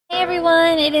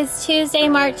everyone, it is Tuesday,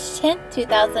 March 10th,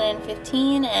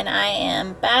 2015, and I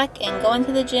am back and going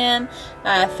to the gym.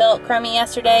 I felt crummy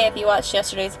yesterday if you watched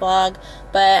yesterday's vlog,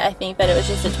 but I think that it was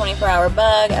just a 24-hour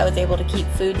bug. I was able to keep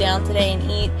food down today and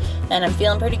eat, and I'm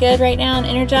feeling pretty good right now and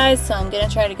energized, so I'm going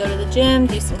to try to go to the gym,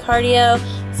 do some cardio,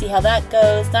 see how that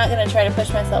goes. Not going to try to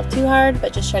push myself too hard,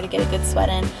 but just try to get a good sweat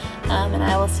in, and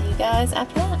I will see you guys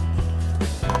after that.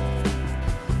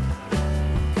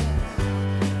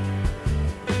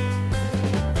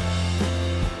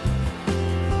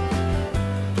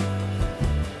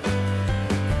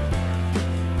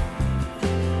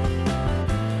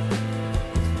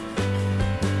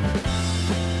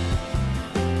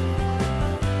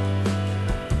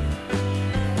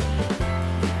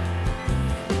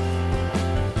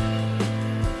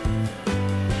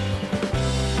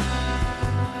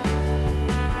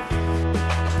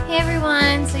 Hey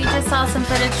everyone, so you just saw some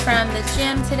footage from the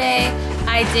gym today.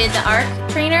 I did the arc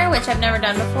trainer, which I've never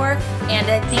done before, and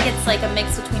I think it's like a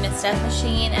mix between a step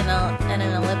machine and an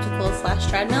elliptical /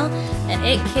 treadmill, and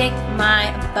it kicked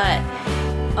my butt.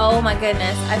 Oh my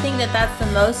goodness, I think that that's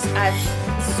the most I've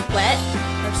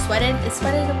sweated. Is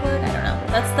sweated a word? I don't know.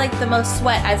 That's like the most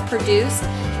sweat I've produced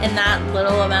in that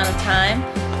little amount of time,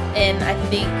 and I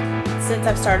think since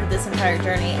I've started this entire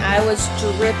journey, I was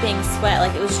dripping sweat,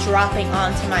 like it was dropping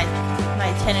onto my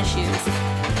tennis shoes.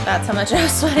 That's how much I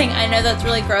was sweating. I know that's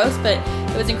really gross, but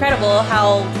it was incredible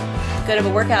how good of a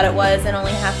workout it was in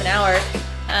only half an hour.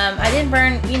 I didn't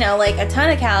burn, like a ton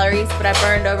of calories, but I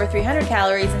burned over 300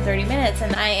 calories in 30 minutes,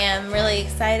 and I am really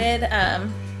excited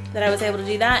that I was able to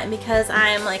do that. And because I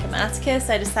am like a masochist,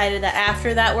 I decided that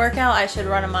after that workout, I should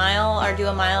run a mile or do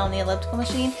a mile on the elliptical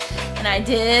machine, and I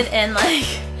did, and like,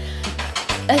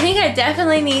 I think I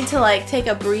definitely need to like take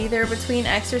a breather between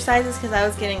exercises because I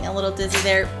was getting a little dizzy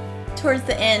there towards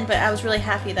the end, but I was really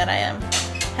happy that I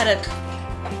had a,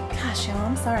 gosh, y'all,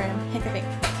 I'm sorry, I'm hiccuping,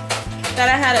 that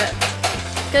I had a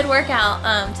good workout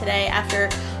today after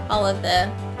all of the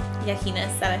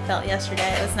yuckiness that I felt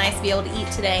yesterday. It was nice to be able to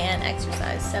eat today and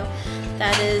exercise. So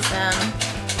that is,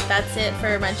 that's it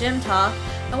for my gym talk.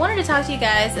 I wanted to talk to you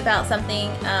guys about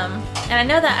something, and I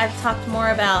know that I've talked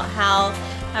more about how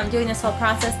I'm doing this whole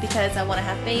process because I want to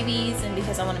have babies and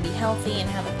because I want to be healthy and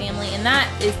have a family, and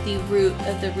that is the root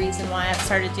of the reason why I've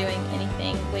started doing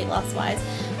anything weight loss wise.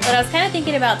 But I was kind of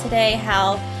thinking about today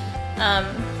how,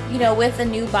 with a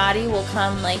new body will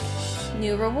come like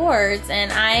new rewards,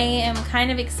 and I am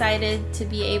kind of excited to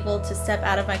be able to step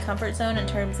out of my comfort zone in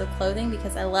terms of clothing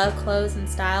because I love clothes and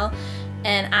style.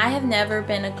 And I have never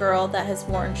been a girl that has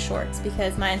worn shorts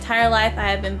because my entire life I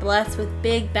have been blessed with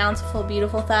big, bountiful,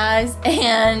 beautiful thighs,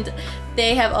 and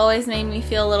they have always made me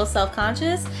feel a little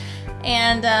self-conscious.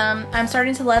 And I'm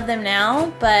starting to love them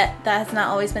now, but that has not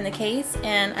always been the case.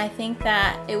 And I think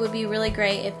that it would be really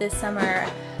great if this summer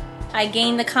I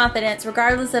gained the confidence,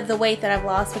 regardless of the weight that I've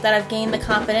lost, but that I've gained the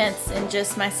confidence in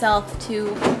just myself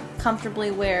to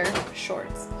comfortably wear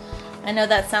shorts. I know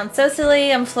that sounds so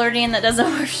silly, I'm flirty and that doesn't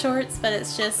wear shorts, but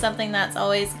it's just something that's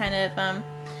always kind of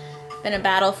been a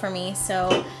battle for me.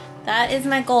 So that is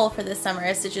my goal for this summer,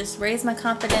 is to just raise my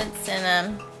confidence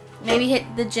and maybe hit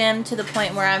the gym to the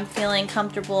point where I'm feeling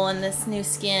comfortable in this new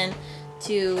skin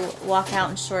to walk out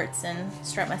in shorts and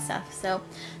strut my stuff. So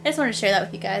I just wanted to share that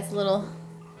with you guys, a little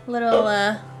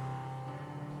I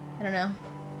don't know,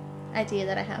 idea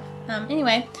that I have.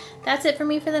 Anyway, that's it for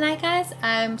me for the night, guys.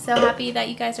 I'm so happy that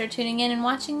you guys are tuning in and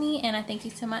watching me, and I thank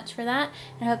you so much for that.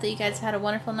 I hope that you guys had a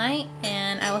wonderful night,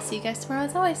 and I will see you guys tomorrow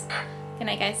as always. Good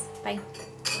night, guys. Bye.